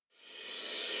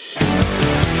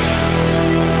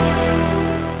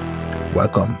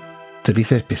Welcome to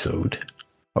this episode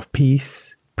of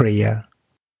Peace Prayer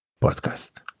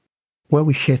Podcast, where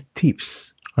we share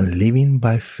tips on living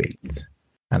by faith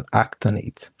and act on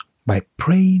it by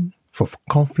praying for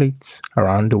conflicts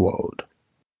around the world.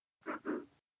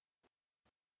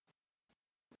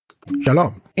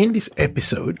 Shalom. In this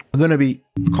episode, we're going to be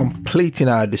completing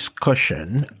our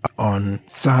discussion on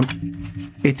Psalm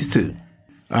 82.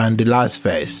 And the last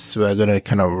verse, we're going to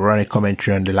kind of run a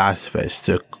commentary on the last verse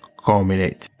to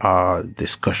culminate our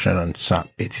discussion on Psalm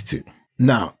 82.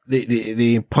 Now,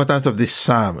 the importance of this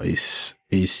psalm is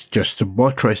just to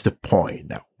buttress the point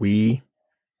that we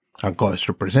are God's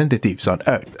representatives on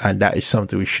earth, and that is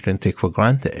something we shouldn't take for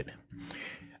granted.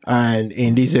 And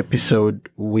in this episode,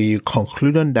 we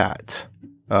conclude on that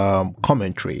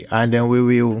commentary, and then we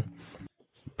will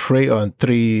pray on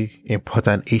three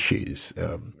important issues: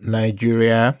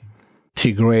 Nigeria,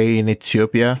 Tigray in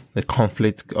Ethiopia, the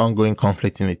ongoing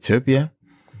conflict in Ethiopia,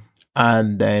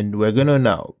 and then we're going to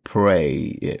now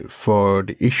pray for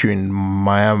the issue in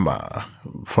Myanmar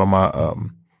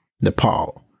from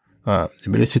Nepal, the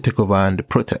military takeover and the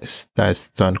protest that's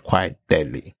done quite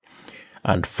deadly.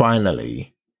 And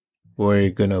finally, we're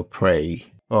going to pray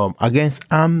against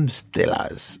arms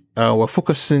dealers. We're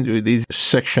focusing with this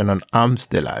section on arms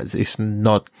dealers. It's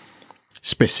not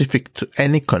specific to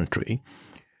any country,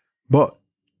 but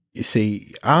you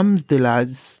see, arms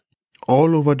dealers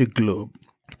all over the globe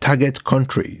target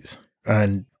countries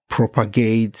and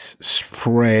propagate,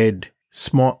 spread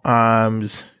small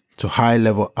arms to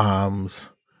high-level arms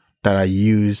that are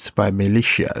used by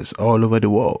militias all over the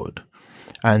world.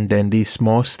 And then these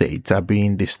small states are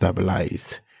being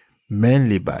destabilized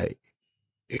mainly by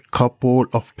a couple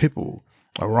of people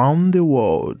around the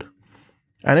world.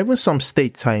 And even some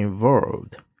states are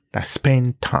involved that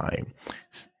spend time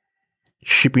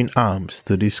shipping arms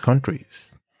to these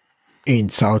countries. In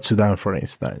South Sudan, for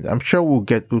instance. I'm sure we'll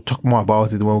talk more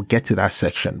about it when we get to that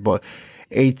section, but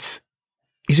it's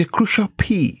a crucial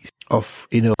piece of,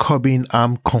 curbing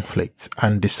armed conflict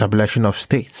and destabilization of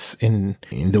states in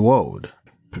the world,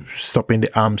 stopping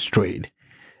the arms trade.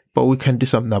 But we can do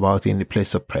something about it in the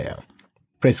place of prayer.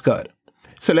 Praise God.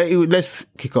 So let's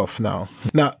kick off now.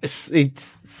 Now,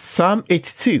 it's Psalm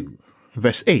 82,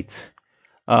 verse 8.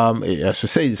 As we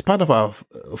say, it's part of our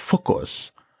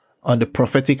focus on the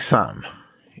prophetic psalm.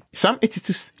 Psalm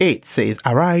 82:8 says,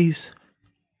 "Arise,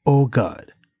 O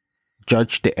God,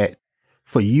 judge the earth,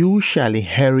 for you shall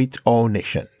inherit all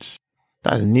nations."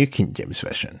 That's the New King James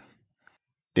Version.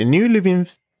 The New Living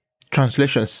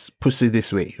Translation puts it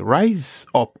this way: "Rise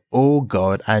up, O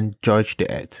God, and judge the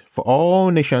earth, for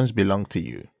all nations belong to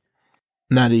you."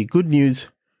 Now the good news,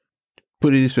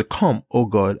 put it this way: "Come, O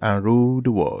God, and rule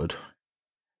the world.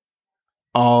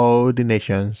 All the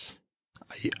nations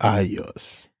are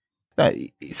yours."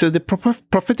 So the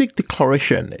prophetic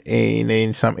declaration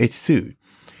in Psalm 82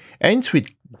 ends with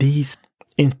this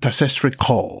intercessory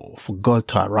call for God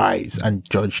to arise and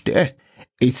judge the earth.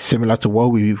 It's similar to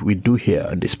what we do here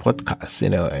on this podcast,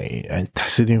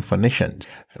 interceding for nations.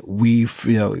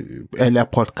 Earlier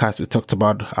podcasts, we talked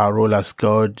about our role as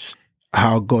gods,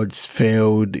 how God's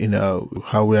failed,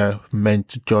 how we are meant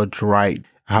to judge right,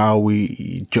 how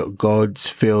gods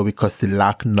fail because they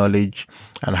lack knowledge,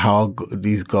 and how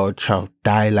these gods shall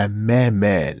die like mere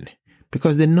men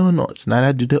because they know not,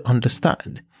 neither do they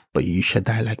understand. But you shall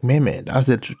die like mere men. That's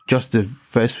just the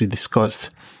verse we discussed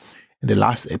in the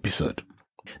last episode.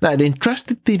 Now, the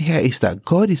interesting thing here is that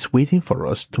God is waiting for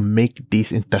us to make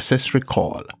this intercessory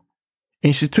call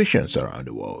in situations around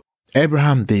the world.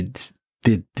 Abraham did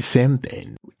the same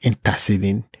thing,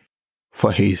 interceding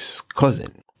for his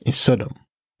cousin in Sodom,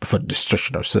 for the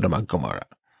destruction of Sodom and Gomorrah.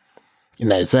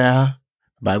 In Isaiah,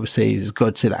 the Bible says,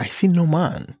 God said, "I see no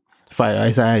man." For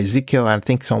Isaiah, Ezekiel, and I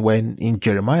think somewhere in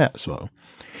Jeremiah as well.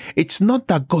 It's not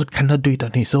that God cannot do it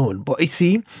on his own, but you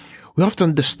see, we have to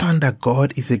understand that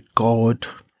God is a God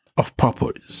of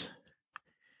purpose.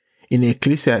 In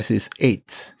Ecclesiastes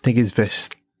 8, I think it's verse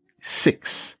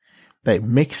 6, that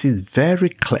makes it very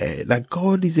clear that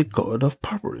God is a God of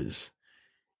purpose.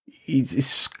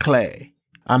 It's clear.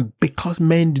 And because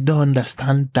men do not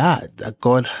understand that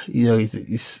God, has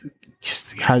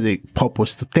a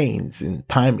purpose to things and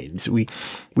timings, we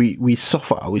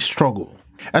suffer, we struggle.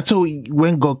 And so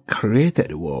when God created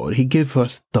the world, he gave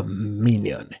us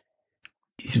dominion.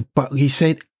 But he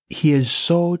said he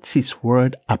exalts his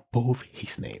word above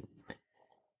his name.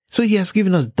 So he has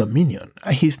given us dominion,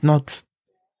 and he's not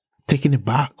taking it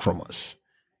back from us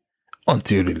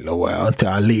until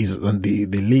our lease, and the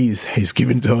lease he's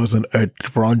given to us on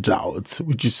earth runs out,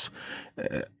 which is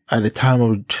at the time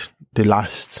of the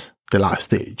last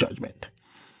day judgment.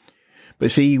 But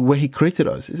see, when he created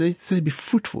us, he said, be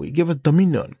fruitful. He gave us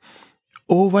dominion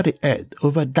over the earth,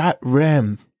 over that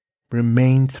realm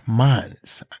remains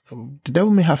man's. The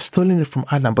devil may have stolen it from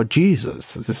Adam, but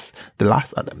Jesus, this is the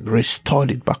last Adam,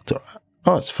 restored it back to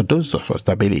us, for those of us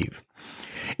that believe.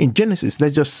 In Genesis,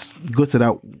 let's just go to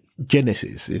that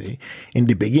Genesis. In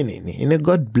the beginning,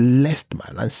 God blessed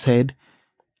man and said,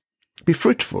 be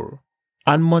fruitful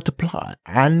and multiply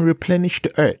and replenish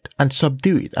the earth and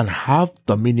subdue it and have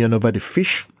dominion over the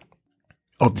fish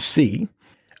of the sea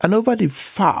and over the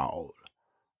fowl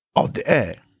of the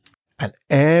air and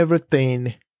every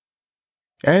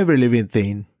living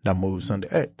thing that moves on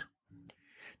the earth.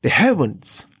 The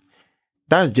heavens,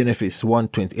 that's Genesis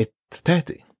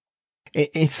 1:28-30.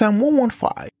 In Psalm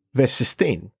 115, verse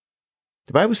 16,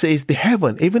 the Bible says,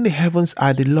 even the heavens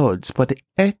are the Lord's, but the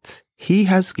earth he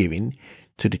has given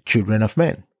to the children of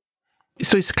men.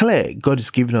 So it's clear God is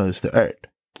giving us the earth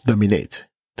to dominate,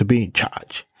 to be in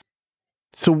charge.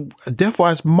 So therefore,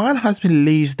 as man has been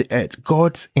leased the earth,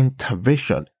 God's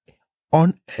intervention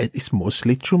on earth is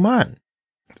mostly through man.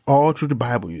 All through the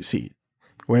Bible, you see it.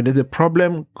 When there's a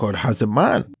problem, God has a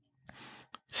man.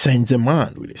 Sends a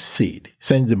man with a seed.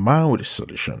 Sends a man with a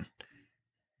solution.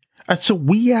 And so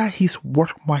we are his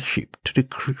workmanship to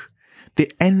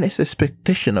the endless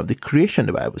expectation of the creation,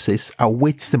 the Bible says,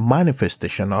 awaits the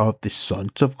manifestation of the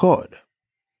sons of God.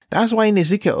 That's why in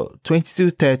Ezekiel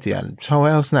 22:30 and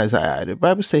somewhere else in Isaiah, the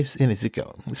Bible says in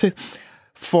Ezekiel, it says,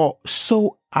 for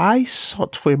so I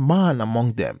sought for a man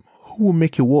among them who will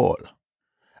make a wall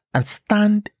and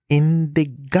stand in the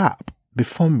gap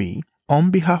before me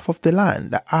on behalf of the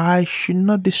land, that I should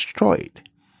not destroy it.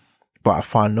 But I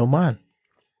found no man.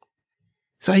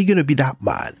 So are you going to be that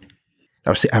man?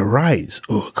 I will say, arise,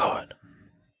 oh God.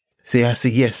 I say,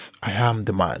 yes, I am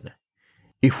the man.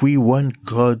 If we want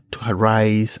God to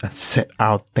arise and set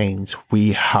out things,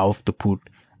 we have to put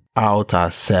out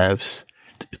ourselves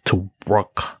to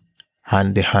work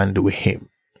hand in hand with him.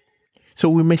 So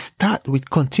we may start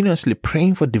with continuously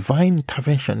praying for divine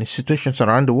intervention in situations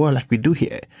around the world like we do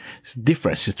here. It's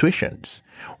different situations.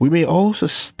 We may also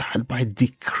start by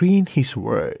decreeing his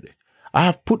word. I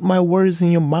have put my words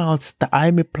in your mouths that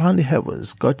I may plant the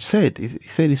heavens. God said, he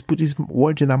said he's put his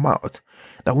words in our mouth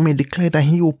that we may declare that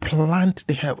he will plant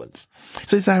the heavens.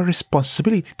 So it's our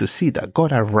responsibility to see that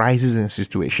God arises in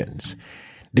situations.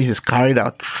 This is carried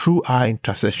out through our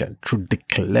intercession, through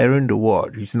declaring the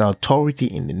word, using authority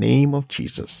in the name of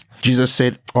Jesus. Jesus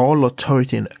said, all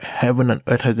authority in heaven and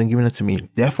earth has been given unto me.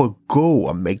 Therefore, go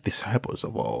and make disciples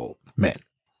of all men.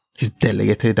 He's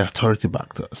delegated the authority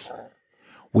back to us.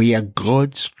 We are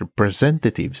God's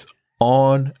representatives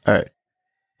on earth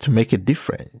to make a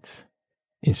difference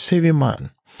in saving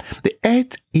man. The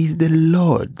earth is the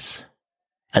Lord's,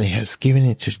 and he has given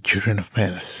it to the children of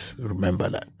men. Let's remember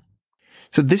that.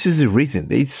 So this is the reason.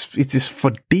 It is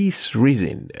for this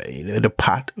reason, the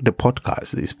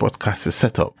podcast, this podcast is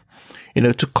set up,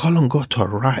 to call on God to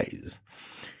arise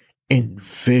in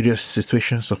various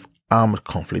situations of armed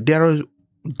conflict. There are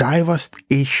diverse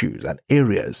issues and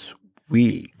areas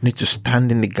we need to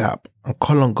stand in the gap and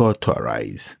call on God to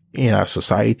arise in our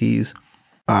societies,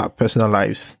 our personal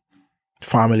lives,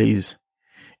 families.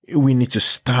 We need to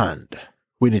stand.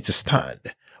 We need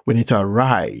to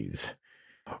arise.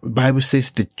 The Bible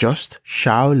says the just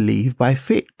shall live by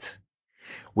faith.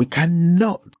 We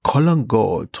cannot call on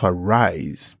God to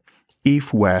arise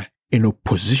if we're in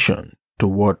opposition to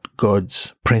what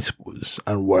God's principles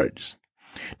and words.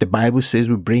 The Bible says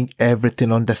we bring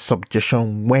everything under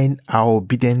subjection when our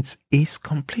obedience is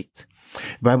complete.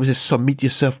 The Bible says submit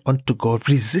yourself unto God,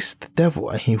 resist the devil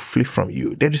and he will flee from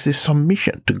you. There is a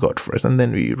submission to God first, and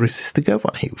then we resist the devil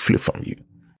and he will flee from you.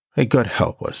 May God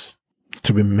help us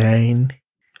to be men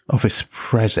of his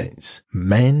presence,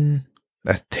 men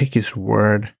that take his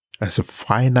word as a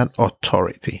final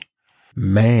authority,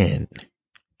 men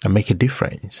that make a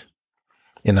difference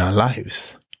in our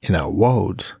lives, in our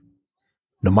world.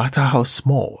 No matter how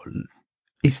small,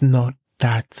 it's not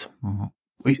that.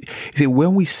 See,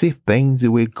 when we say things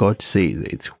the way God says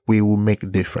it, we will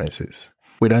make differences.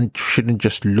 We shouldn't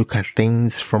just look at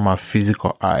things from our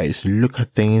physical eyes. Look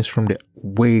at things from the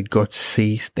way God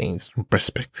sees things, from the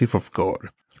perspective of God.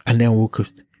 And then we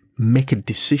could make a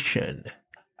decision.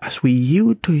 As we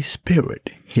yield to his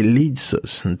spirit, he leads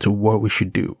us into what we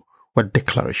should do, what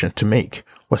declaration to make,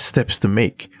 what steps to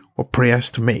make, what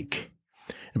prayers to make.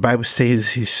 The Bible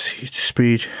says his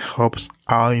spirit helps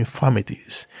our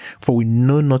infirmities, for we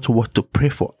know not what to pray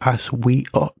for as we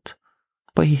ought,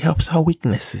 but he helps our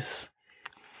weaknesses.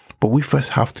 But we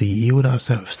first have to yield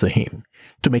ourselves to him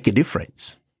to make a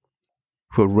difference.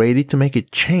 If we're ready to make a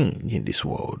change in this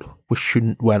world,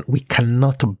 we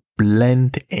cannot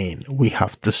blend in. We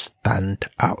have to stand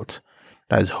out.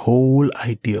 That's the whole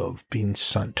idea of being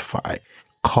sanctified,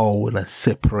 called and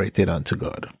separated unto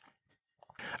God.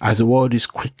 As the world is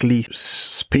quickly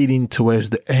speeding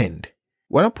towards the end,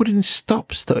 we're not putting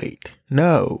stops to it.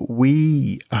 No,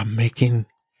 we are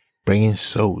bringing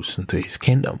souls into His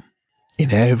kingdom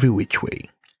in every which way.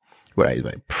 Whether it's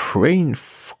by praying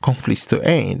for conflicts to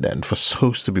end and for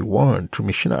souls to be won through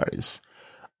missionaries,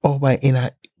 or by in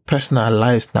our personal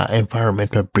lives, in our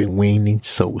environment, by winning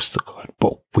souls to God.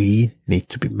 But we need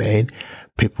to be men,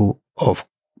 people of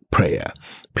prayer,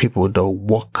 people that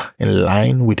walk in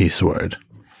line with His word.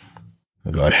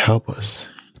 God help us.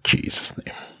 In Jesus'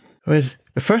 name. Well,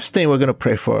 the first thing we're going to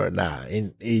pray for now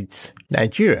it's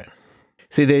Nigeria.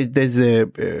 See,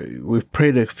 we've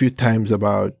prayed a few times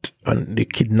about the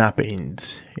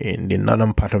kidnappings in the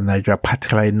northern part of Nigeria,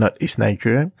 particularly northeast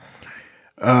Nigeria.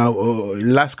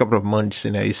 Last couple of months,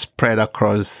 it's spread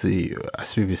across the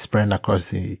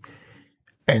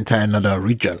entire northern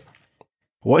region.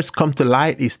 What's come to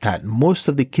light is that most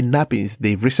of the kidnappings,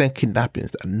 the recent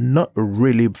kidnappings, are not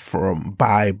really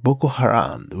by Boko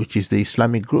Haram, which is the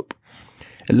Islamic group.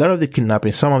 A lot of the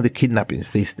kidnappings, some of the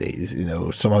kidnappings these days,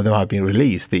 some of them have been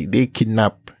released. They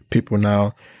kidnap people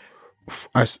now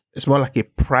as it's more like a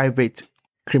private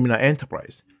criminal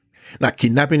enterprise. Now,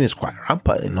 kidnapping is quite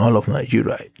rampant in all of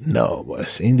Nigeria. No, but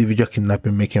it's individual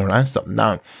kidnapping making ransom.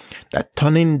 Now, they're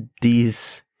turning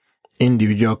these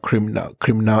individual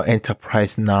criminal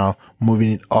enterprise now,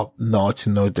 moving it up north.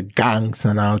 The gangs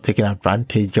are now taking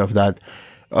advantage of that,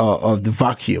 of the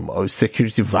vacuum, of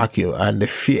security vacuum and the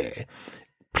fear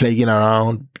plaguing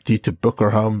around due to Boko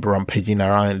Haram rampaging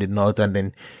around in the north, and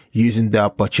then using the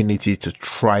opportunity to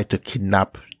try to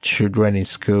kidnap children in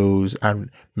schools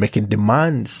and making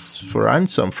demands for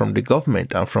ransom from the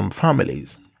government and from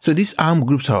families. So these armed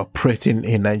groups are operating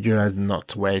in Nigeria's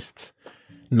northwest,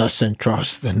 north central,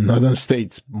 and northern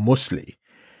states mostly.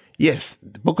 Yes,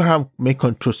 Boko Haram may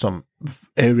control some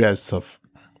areas of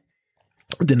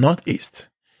the northeast,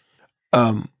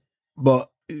 but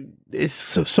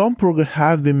some progress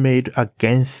have been made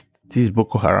against these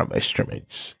Boko Haram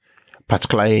extremists,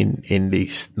 particularly in the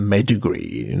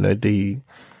Maiduguri,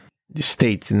 the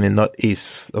states in the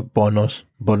northeast of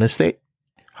Borno State.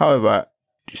 However,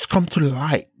 it's come to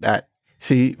light that,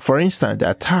 for instance,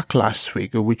 the attack last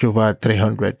week, in which over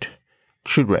 300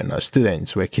 children or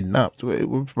students were kidnapped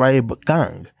by a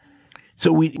gang.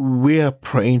 So we are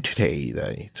praying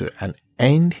today to an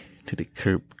end to the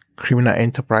criminal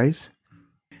enterprise,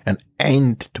 an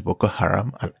end to Boko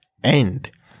Haram, an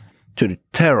end to the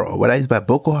terror, whether it's by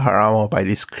Boko Haram or by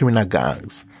these criminal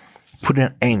gangs. Put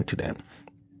an end to them.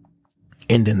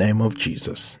 In the name of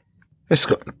Jesus. Let's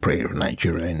go and pray for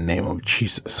Nigeria in the name of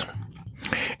Jesus.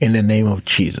 In the name of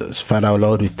Jesus. Father,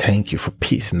 Lord, we thank you for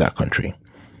peace in that country.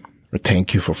 We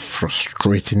thank you for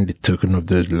frustrating the token of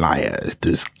those liars,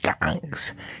 those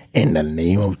gangs. In the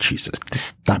name of Jesus.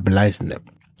 Destabilizing them.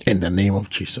 In the name of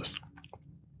Jesus.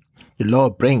 The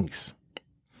Lord brings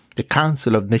the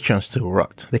council of nations to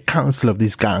rot. The council of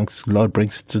these gangs, the Lord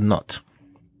brings to naught.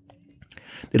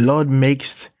 The Lord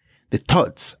makes the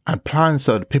thoughts and plans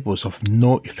of the peoples of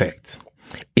no effect.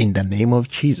 In the name of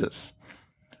Jesus.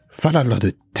 Father, Lord,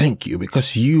 we thank you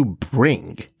because you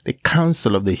bring the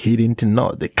counsel of the hidden to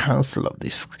naught, the counsel of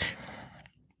these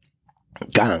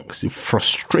gangs. You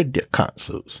frustrate their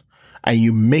counsels and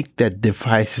you make their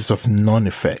devices of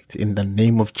non-effect in the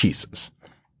name of Jesus.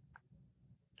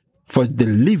 For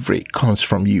delivery comes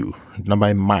from you, not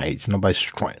by might, not by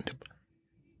strength,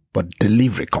 but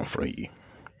delivery comes from you.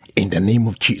 In the name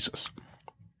of Jesus.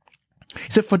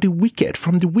 So from the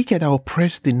wicked I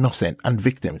oppress the innocent and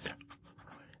victims.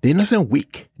 The innocent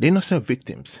weak, the innocent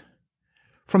victims.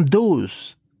 From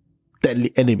those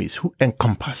deadly enemies who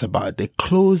encompass about, they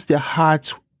close their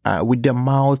hearts with their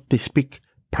mouth, they speak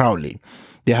proudly.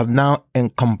 They have now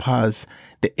encompassed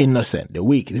the innocent, the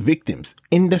weak, the victims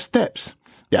in their steps.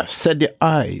 They have set their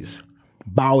eyes,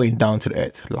 bowing down to the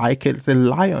earth, like the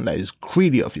lion that is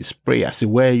greedy of his prey, as it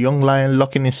were a young lion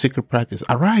lurking in secret practice.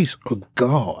 Arise, O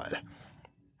God.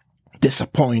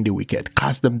 Disappoint the wicked,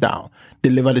 cast them down,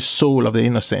 deliver the soul of the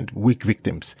innocent, weak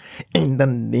victims. In the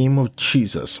name of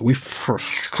Jesus, we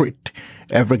frustrate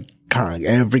every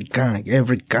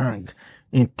gang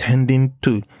intending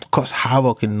to cause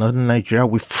havoc in northern Nigeria.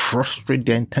 We frustrate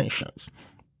their intentions.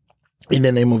 In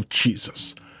the name of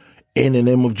Jesus. In the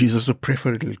name of Jesus, we pray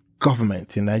for the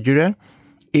government in Nigeria.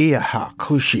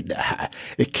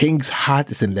 The king's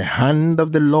heart is in the hand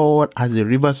of the Lord as the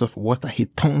rivers of water. He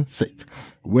turns it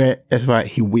wherever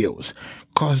he wills.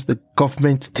 cause the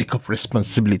government to take up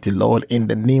responsibility, Lord, in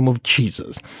the name of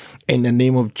Jesus. In the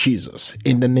name of Jesus.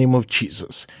 In the name of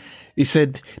Jesus. He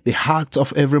said, the heart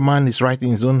of every man is right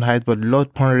in his own heart, but the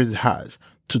Lord ponders his heart.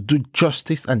 To do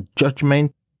justice and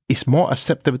judgment is more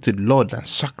acceptable to the Lord than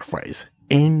sacrifice.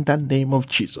 In the name of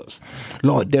Jesus.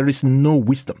 Lord, there is no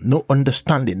wisdom, no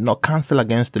understanding, no counsel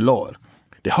against the Lord.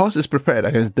 The horse is prepared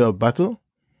against the battle,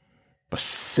 but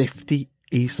safety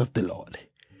is of the Lord.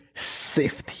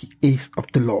 Safety is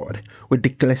of the Lord. We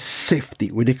declare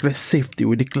safety. We declare safety.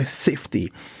 We declare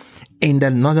safety in the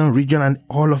northern region and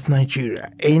all of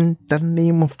Nigeria. In the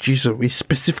name of Jesus, we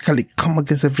specifically come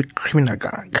against every criminal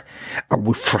gang and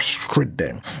we frustrate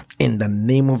them. In the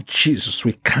name of Jesus,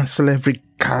 we cancel every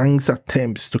gang's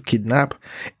attempts to kidnap.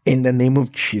 In the name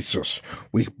of Jesus,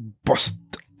 we bust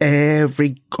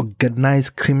every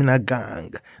organized criminal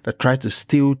gang that try to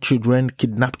steal children,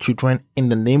 kidnap children. In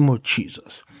the name of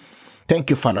Jesus. Thank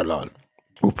you, Father Lord.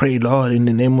 We pray, Lord, in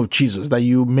the name of Jesus, that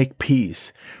you make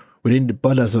peace within the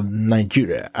borders of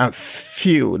Nigeria and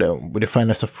fill them with the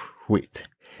finest of wheat.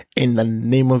 In the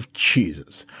name of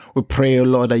Jesus, we pray,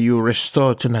 Lord, that you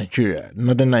restore to Nigeria,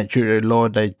 northern Nigeria,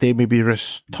 Lord, that they may be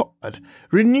restored.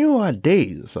 Renew our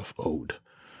days of old.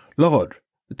 Lord,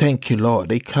 thank you,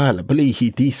 Lord. Return to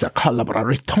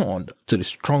the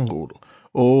stronghold.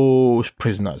 Oh,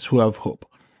 prisoners who have hope.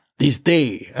 This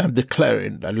day I'm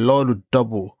declaring that the Lord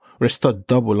will restore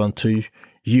double unto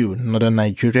you, northern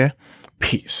Nigeria,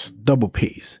 peace, double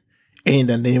peace. In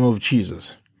the name of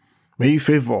Jesus. May your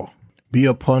favor be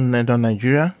upon northern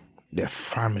Nigeria, their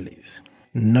families.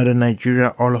 Northern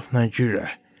Nigeria, all of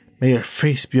Nigeria. May your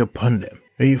face be upon them.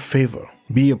 May your favor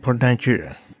be upon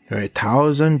Nigeria for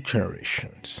 1,000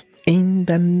 generations. In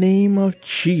the name of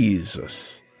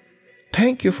Jesus.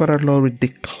 Thank you for that, Lord. We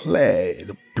declare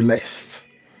blessed.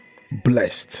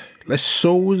 Blessed. Let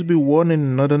souls be won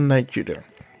in northern Nigeria.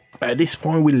 At this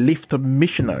point, we lift up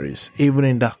missionaries, even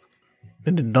in the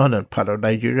northern part of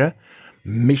Nigeria.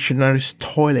 Missionaries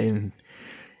toiling.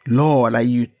 Lord, that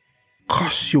you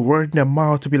cause your word in their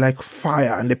mouth to be like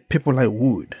fire and the people like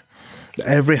wood. That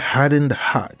every hardened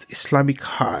heart, Islamic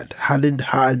heart, hardened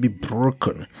heart be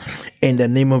broken in the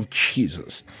name of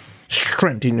Jesus.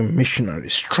 Strengthen the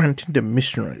missionaries, strengthen the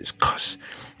missionaries, cause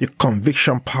your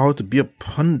conviction power to be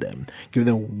upon them. Give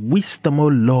them wisdom, O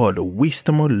Lord,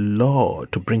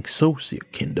 to bring souls to your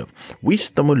kingdom.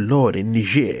 Wisdom, O Lord, in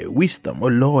Niger. Wisdom, O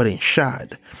Lord, in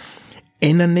Chad.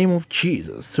 In the name of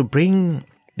Jesus, to bring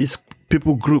these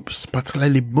people groups,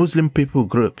 particularly Muslim people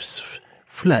groups,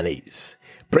 Fulanis,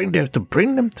 bring them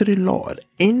to the Lord.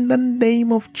 In the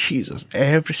name of Jesus,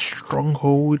 every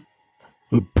stronghold,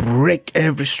 we break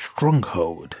every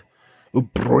stronghold. We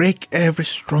break every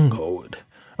stronghold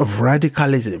of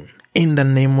radicalism in the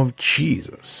name of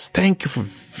Jesus. Thank you for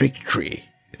victory.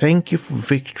 Thank you for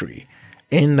victory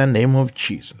in the name of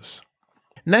Jesus.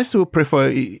 Next, we'll pray for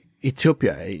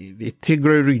Ethiopia, the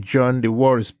Tigray region. The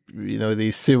war is,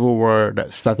 the civil war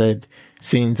that started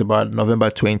since about November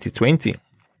 2020.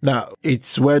 Now,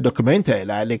 it's well documented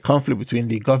that the conflict between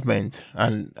the government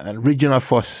and regional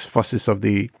forces of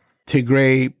the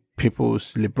Tigray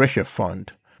People's Liberation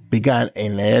Front began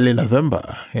in early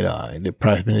November. The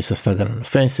Prime Minister started an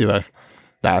offensive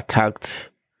that attacked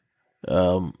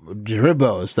the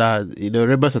rebels.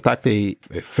 Rebels attacked a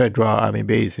federal army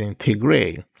base in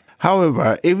Tigray.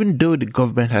 However, even though the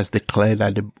government has declared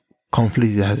that the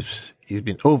conflict has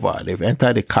been over, they've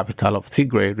entered the capital of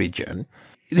Tigray region,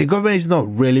 the government is not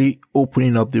really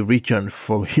opening up the region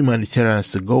for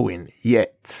humanitarians to go in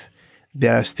yet.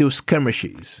 There are still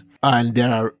skirmishes, and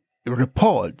there are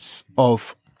reports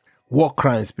of war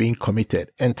crimes being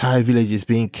committed, entire villages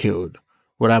being killed,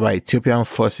 whether by Ethiopian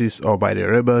forces or by the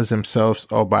rebels themselves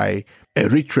or by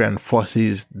Eritrean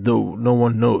forces, though no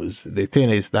one knows. The thing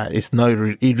is that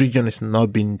the region is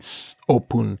not being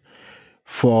open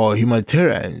for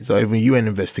humanitarians or even UN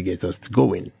investigators to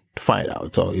go in to find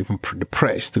out, or even the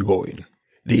press to go in.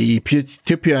 The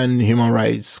Ethiopian Human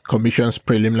Rights Commission's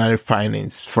preliminary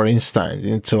findings, for instance,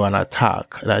 into an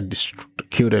attack that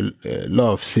killed a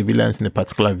lot of civilians in a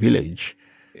particular village,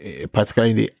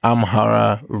 particularly the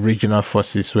Amhara regional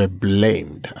forces were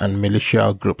blamed and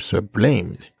militia groups were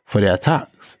blamed for the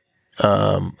attacks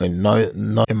in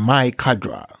Mai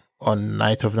Kadra on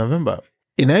 9th of November.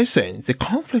 In essence, the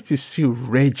conflict is still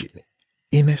raging.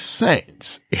 In a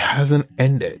sense, it hasn't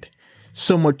ended.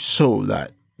 So much so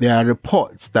that there are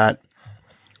reports that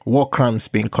war crimes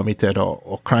being committed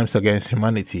or crimes against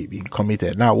humanity being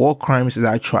committed. Now, war crimes is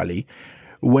actually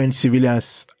when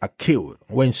civilians are killed,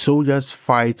 when soldiers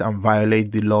fight and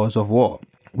violate the laws of war,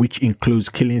 which includes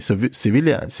killing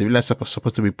civilians. Civilians are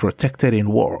supposed to be protected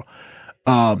in war.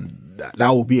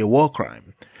 that would be a war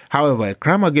crime. However, a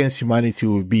crime against humanity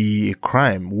would be a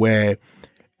crime where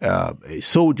a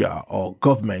soldier or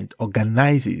government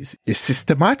organizes a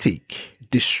systematic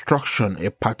destruction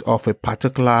of a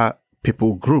particular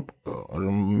people group, or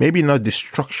maybe not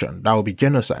destruction, that would be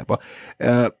genocide, but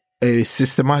a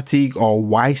systematic or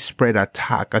widespread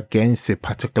attack against a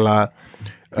particular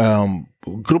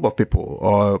group of people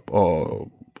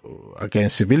or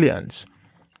against civilians.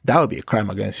 That would be a crime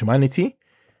against humanity.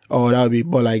 Or that would be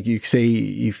more like you say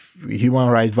if human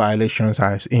rights violations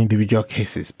are individual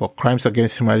cases, but crimes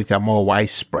against humanity are more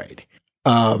widespread.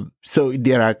 So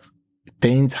there are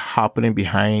things happening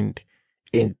behind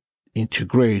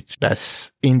integrate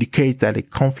that indicates that the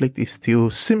conflict is still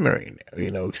simmering,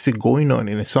 still going on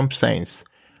in some sense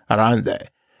around there.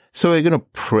 So we're going to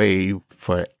pray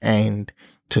for an end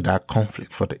to that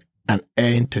conflict, for an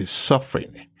end to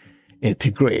suffering.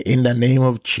 Integrate in the name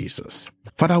of Jesus.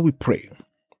 Father, we pray.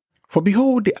 For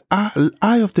behold, the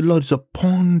eye of the Lord is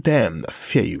upon them that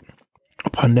fear you,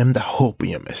 upon them that hope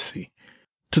in your mercy,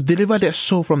 to deliver their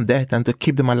soul from death and to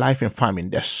keep them alive in famine.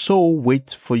 Their soul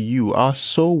waits for you. Our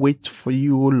soul waits for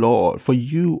you, O Lord, for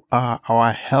you are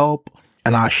our help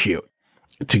and our shield.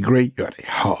 Tigray, you are the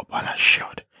help and our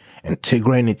shield. And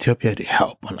Tigray in Ethiopia, the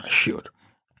help and our shield.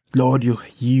 Lord,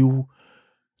 you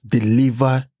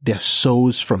deliver their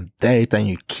souls from death and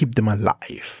you keep them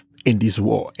alive in this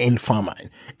war, in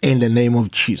famine, in the name of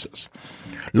Jesus.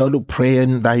 Lord, we pray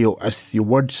that as your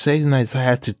word says in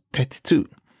Isaiah 32,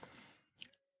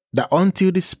 that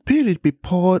until the Spirit be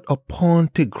poured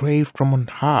upon the grave from on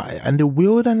high, and the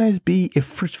wilderness be a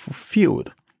fruitful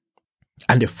field,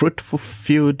 and the fruitful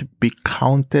field be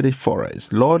counted a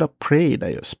forest. Lord, I pray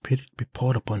that your Spirit be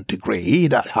poured upon the grave,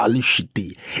 that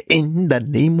halishiti, in the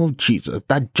name of Jesus,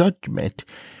 that judgment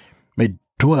may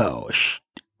dwell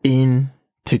in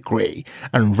the grave,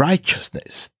 and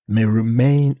righteousness may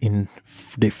remain in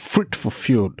the fruitful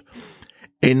field.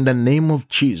 In the name of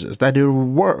Jesus, that the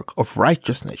work of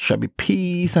righteousness shall be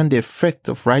peace, and the effect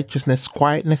of righteousness,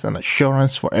 quietness, and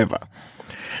assurance forever.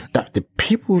 That the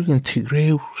people in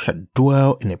Tigray shall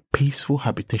dwell in a peaceful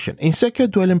habitation, in secure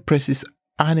dwelling places,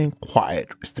 and in quiet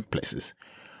resting places.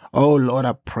 Oh Lord,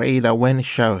 I pray that when it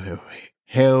shall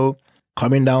hail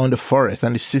coming down the forest,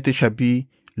 and the city shall be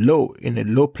low in a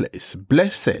low place.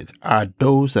 Blessed are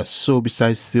those that sow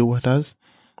beside still waters,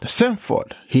 that send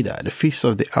forth hither the feast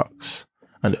of the ox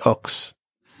and the ox.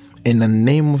 In the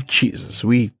name of Jesus,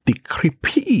 we decree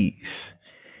peace,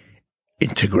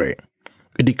 integrate.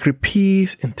 We decree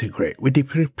peace, integrate. We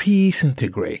decree peace,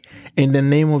 integrate. In the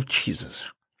name of Jesus.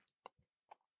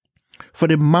 For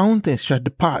the mountains shall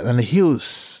depart and the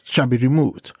hills shall be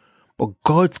removed, but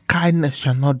God's kindness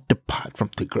shall not depart from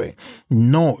Tigray,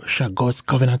 nor shall God's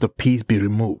covenant of peace be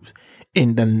removed.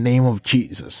 In the name of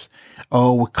Jesus.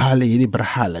 Oh, we call it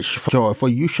Ibrahalash for joy, for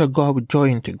you shall go out with joy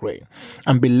in Tigray,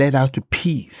 and be led out to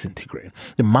peace in Tigray.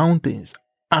 The mountains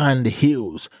and the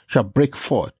hills shall break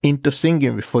forth into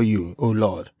singing before you, O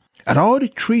Lord. And all the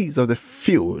trees of the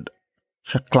field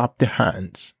shall clap their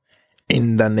hands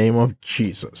in the name of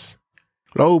Jesus.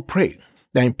 Lord, we pray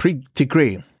that in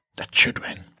Tigray, the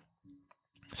children,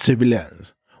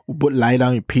 civilians, will both lie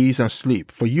down in peace and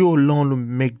sleep, for you alone will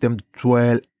make them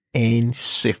dwell in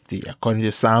safety, according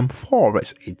to Psalm 4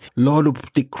 verse 8. Lord, we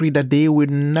decree that they will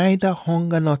neither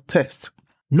hunger nor thirst,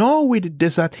 nor will the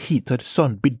desert heat or the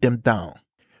sun beat them down.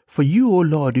 For you, O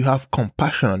Lord, you have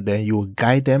compassion on them, you will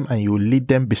guide them and you will lead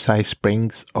them beside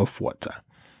springs of water.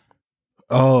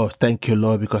 Oh, thank you,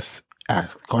 Lord, because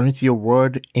according to your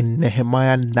word in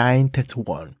Nehemiah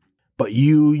 9:31, but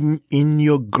you, in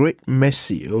your great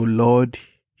mercy, O Lord,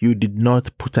 you did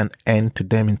not put an end to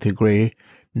them in Tigray,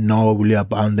 nor will you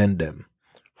abandon them.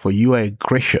 For you are a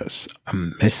gracious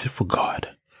and merciful God.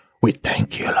 We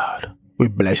thank you, Lord. We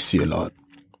bless you, Lord.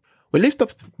 We lift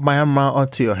up Myanmar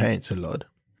unto your hands, O Lord.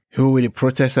 Who with the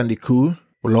protest and the coup,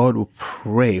 Lord, we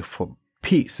pray for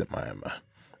peace in Myanmar.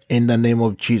 In the name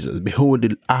of Jesus, behold,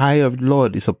 the eye of the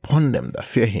Lord is upon them that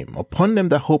fear him, upon them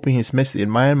that hope in his mercy in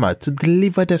Myanmar, to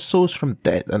deliver their souls from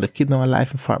death and to keep them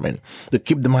alive in famine, to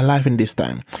keep them alive in this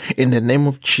time. In the name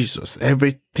of Jesus,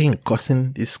 everything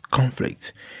causing this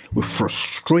conflict, we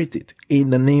frustrate it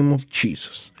in the name of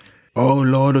Jesus. Oh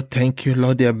Lord, thank you,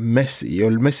 Lord, your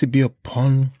mercy be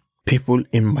upon people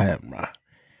in Myanmar,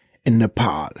 in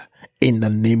Nepal, in the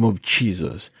name of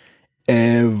Jesus.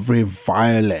 Every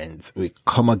violence, we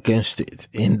come against it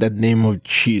in the name of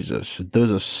Jesus. Those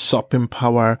usurping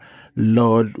power,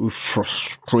 Lord, we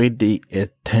frustrate the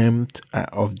attempt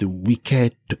of the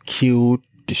wicked to kill,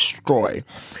 destroy,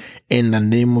 in the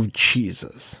name of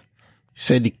Jesus.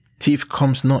 Say the Thief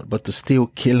comes not but to steal,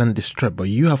 kill, and destroy. But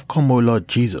you have come, O Lord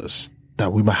Jesus,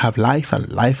 that we might have life and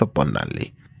life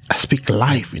abundantly. I speak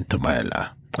life into Myanmar.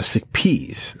 I speak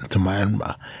peace into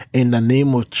Myanmar. In the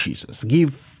name of Jesus,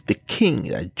 give the king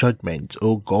thy judgment,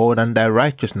 O God, and thy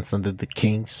righteousness under the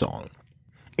king's son.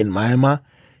 In Myanmar,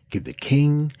 give the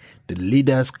king, the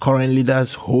leaders, current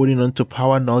leaders holding on to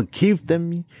power now, give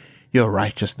them your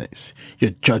righteousness,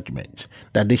 your judgment,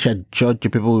 that they shall judge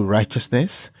the people with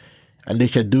righteousness, and they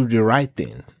shall do the right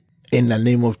thing in the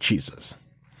name of Jesus.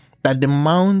 That the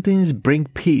mountains bring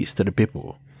peace to the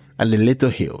people, and the little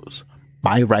hills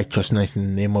by righteousness in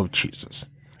the name of Jesus.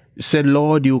 You said,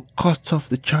 Lord, you cut off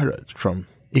the chariot from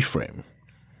Ephraim,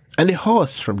 and the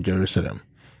horse from Jerusalem.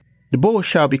 The bow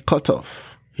shall be cut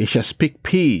off. He shall speak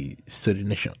peace to the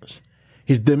nations.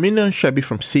 His dominion shall be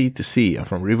from sea to sea, and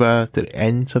from river to the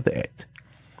ends of the earth.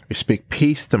 We speak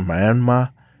peace to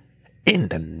Myanmar in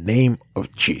the name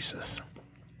of Jesus.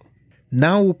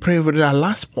 Now we'll pray for that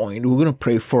last point. We're going to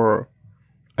pray for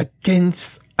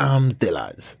against arms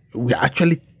dealers. We're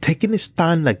actually taking a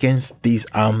stand against these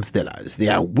arms dealers. They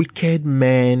are wicked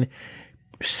men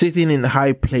sitting in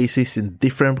high places in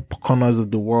different corners of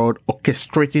the world,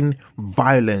 orchestrating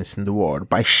violence in the world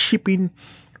by shipping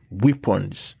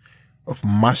weapons of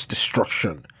mass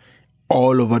destruction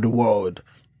all over the world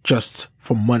just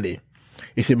for money.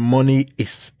 It's a money,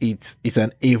 it's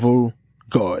an evil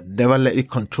God. Never let it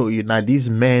control you. Now these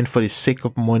men, for the sake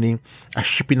of money, are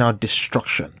shipping out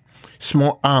destruction.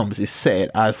 Small arms, is said,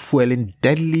 are fueling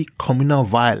deadly communal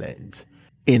violence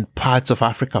in parts of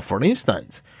Africa. For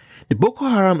instance, the Boko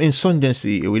Haram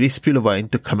insurgency will spill over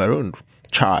into Cameroon,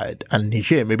 Chad, and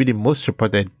Niger, maybe the most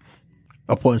reported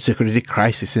upon security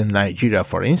crisis in Nigeria,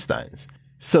 for instance.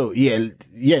 So,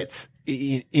 yet,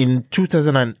 in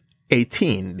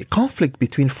 2018, the conflict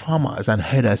between farmers and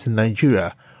herders in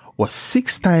Nigeria was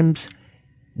 6 times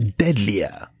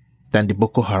deadlier than the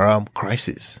Boko Haram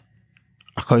crisis,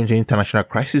 according to the International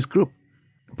Crisis Group.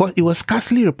 But it was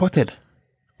scarcely reported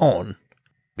on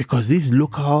because these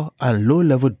local and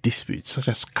low-level disputes, such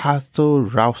as cattle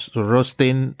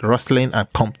rustling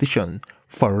and competition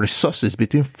for resources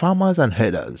between farmers and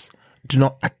herders, do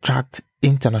not attract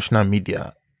international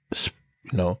media,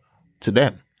 to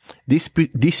them. These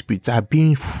disputes are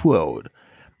being fueled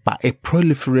by a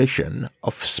proliferation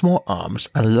of small arms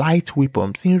and light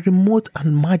weapons in remote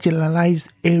and marginalized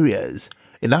areas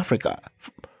in Africa,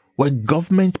 where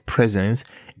government presence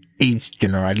is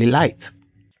generally light.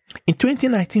 In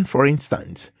 2019, for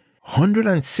instance,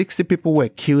 160 people were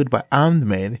killed by armed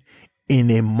men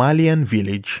in a Malian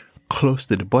village close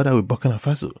to the border with Burkina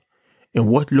Faso, in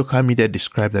what local media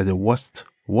described as the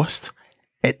worst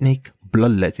ethnic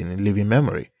bloodletting in living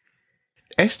memory.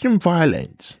 Extreme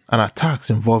violence and attacks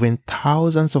involving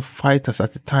thousands of fighters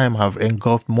at the time have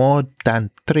engulfed more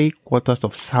than 3/4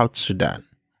 of South Sudan.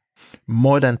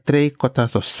 More than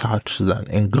 3/4 of South Sudan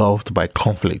engulfed by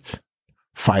conflicts,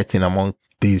 fighting among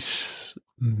these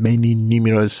many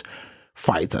numerous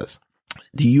fighters.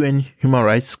 The UN Human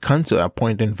Rights Council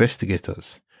appointed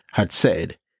investigators had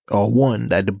said or warned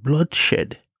that the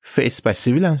bloodshed faced by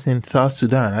civilians in South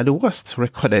Sudan are the worst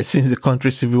recorded since the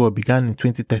country's civil war began in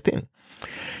 2013.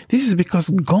 This is because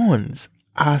guns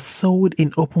are sold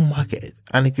in open market,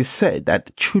 and it is said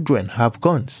that children have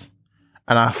guns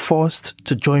and are forced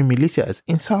to join militias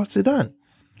in South Sudan.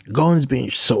 Guns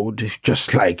being sold,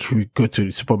 just like we go to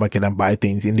the supermarket and buy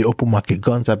things in the open market,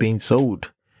 guns are being sold.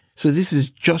 So this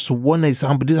is just one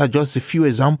example. These are just a few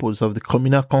examples of the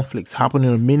communal conflicts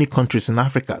happening in many countries in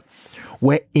Africa,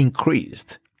 where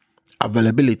increased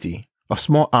availability of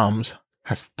small arms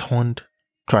has turned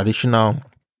traditional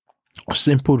or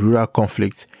simple rural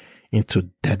conflicts into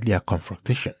deadlier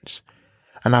confrontations,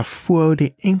 and have fueled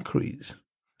the increase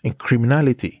in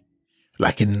criminality.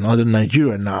 Like in northern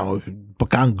Nigeria now,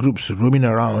 gang groups roaming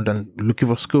around and looking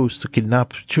for schools to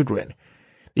kidnap children.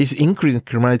 This increase in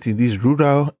criminality in these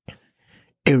rural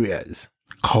areas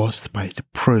caused by the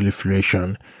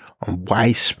proliferation and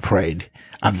widespread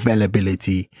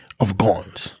availability of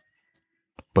guns.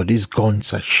 But these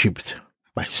guns are shipped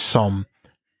by some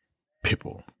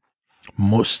people,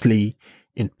 mostly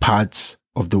in parts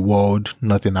of the world,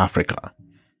 not in Africa.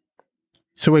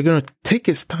 So we're going to take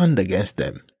a stand against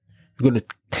them. We're going to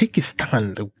take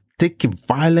a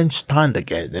violent stand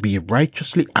against them, be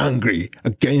righteously angry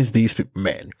against these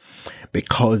men,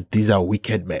 because these are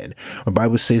wicked men. The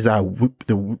Bible says that we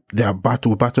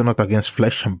battle not against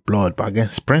flesh and blood, but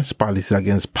against principalities,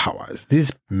 against powers.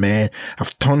 These men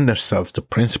have turned themselves to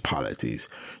principalities,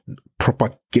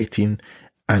 propagating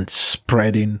and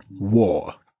spreading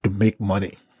war to make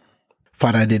money.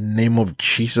 Father, in the name of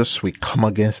Jesus, we come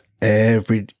against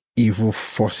every evil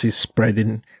forces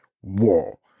spreading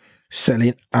war,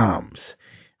 selling arms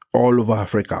all over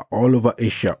Africa, all over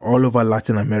Asia, all over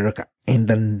Latin America. In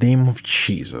the name of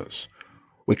Jesus,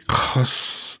 we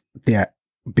curse their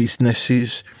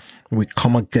businesses. We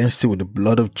come against it with the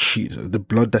blood of Jesus, the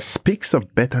blood that speaks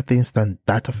of better things than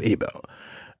that of Abel.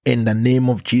 In the name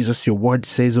of Jesus, your word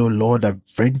says, O Lord, that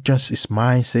vengeance is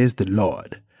mine, says the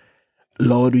Lord.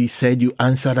 Lord, you said, you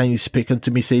answered and you spake unto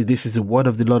me, say, this is the word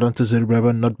of the Lord unto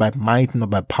Zerubbabel, not by might,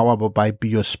 not by power, but by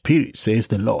your spirit, says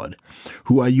the Lord.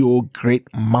 Who are you, O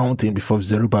great mountain before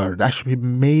Zerubbabel, that should be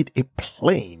made a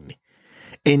plain?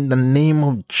 In the name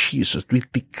of Jesus, we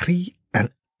decree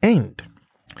an end.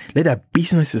 Let their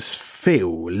businesses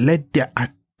fail. Let their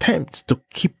attempts to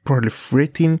keep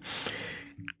proliferating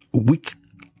weak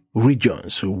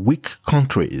regions, weak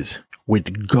countries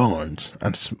with guns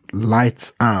and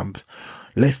light arms.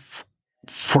 Let's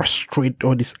frustrate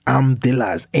all these armed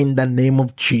dealers in the name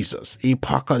of Jesus.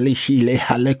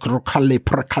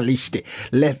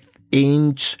 Let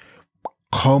angels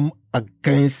come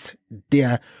against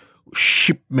their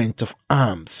shipment of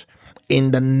arms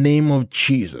in the name of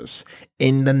Jesus.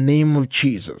 In the name of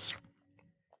Jesus.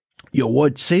 Your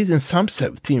word says in Psalm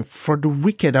 17, for the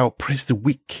wicked I oppress the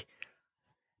weak.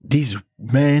 These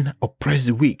men oppress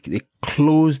the weak. They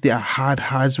close their hard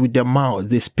hearts with their mouths.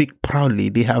 They speak proudly.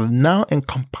 They have now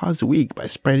encompassed the weak by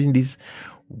spreading these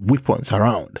weapons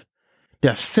around. They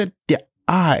have set their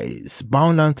eyes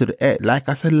bound down to the earth, like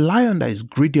as a lion that is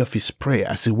greedy of his prey,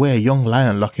 as it were a young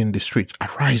lion lurking in the street.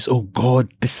 Arise, O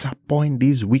God, disappoint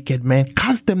these wicked men.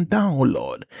 Cast them down, O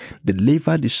Lord.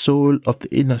 Deliver the soul of the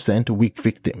innocent weak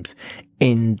victims.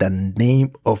 In the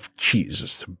name of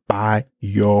Jesus, by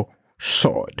your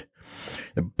sword.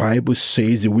 The Bible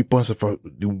says the weapons of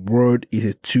the word is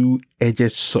a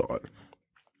two-edged sword.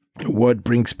 The word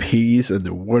brings peace and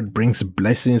the word brings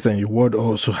blessings, and the word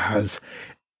also has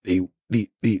the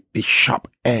sharp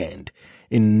end.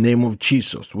 In the name of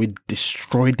Jesus, we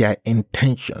destroy their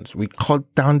intentions. We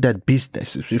cut down their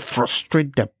businesses. We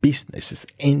frustrate their businesses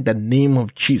in the name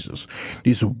of Jesus.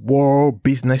 These war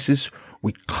businesses,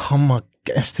 we come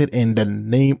against it in the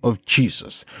name of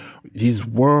Jesus. These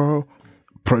war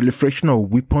proliferation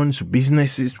of weapons,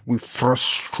 businesses, we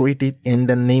frustrate it in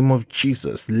the name of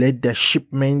Jesus. Let their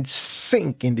shipments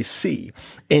sink in the sea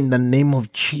in the name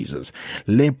of Jesus.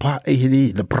 Let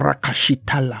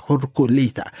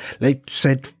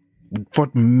set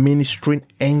forth ministering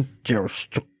angels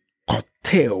to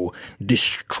curtail,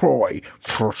 destroy,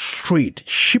 frustrate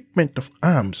shipment of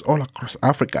arms all across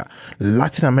Africa,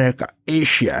 Latin America,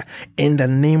 Asia, in the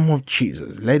name of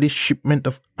Jesus. Let this shipment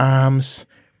of arms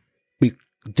be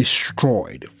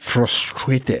destroyed,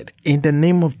 frustrated in the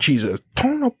name of Jesus.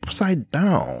 Turn upside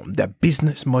down their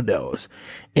business models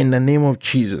in the name of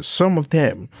Jesus. Some of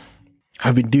them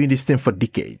have been doing this thing for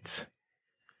decades.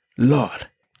 Lord,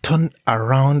 turn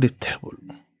around the table.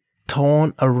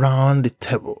 Turn around the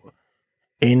table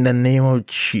in the name of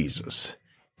Jesus.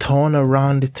 Turn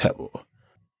around the table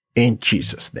in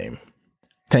Jesus' name.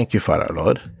 Thank you, Father,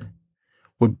 Lord.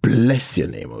 We bless your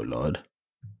name, O Lord.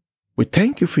 We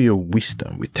thank you for your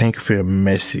wisdom. We thank you for your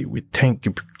mercy. We thank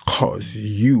you because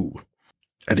you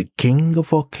are the King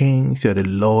of all kings. You are the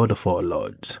Lord of all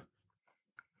lords.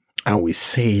 And we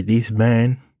say these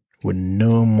men will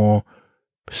no more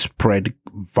spread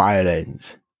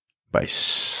violence by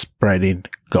spreading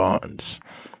guns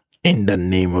in the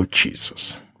name of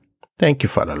Jesus. Thank you,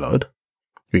 Father, Lord.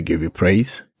 We give you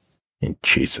praise in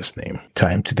Jesus' name.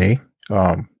 Time today,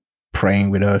 praying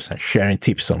with us and sharing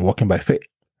tips on walking by faith.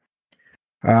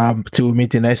 Till we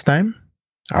meet the next time,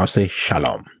 I'll say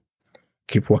shalom.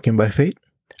 Keep walking by faith.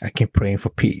 I keep praying for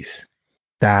peace.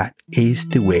 That is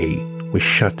the way we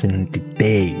shorten the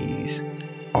days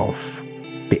of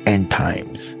the end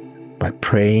times, by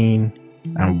praying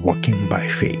and walking by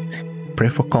faith. Pray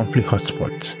for conflict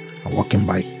hotspots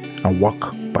and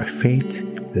walk by faith.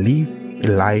 Live a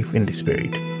life in the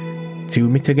spirit. Till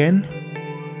we meet again,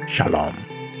 shalom.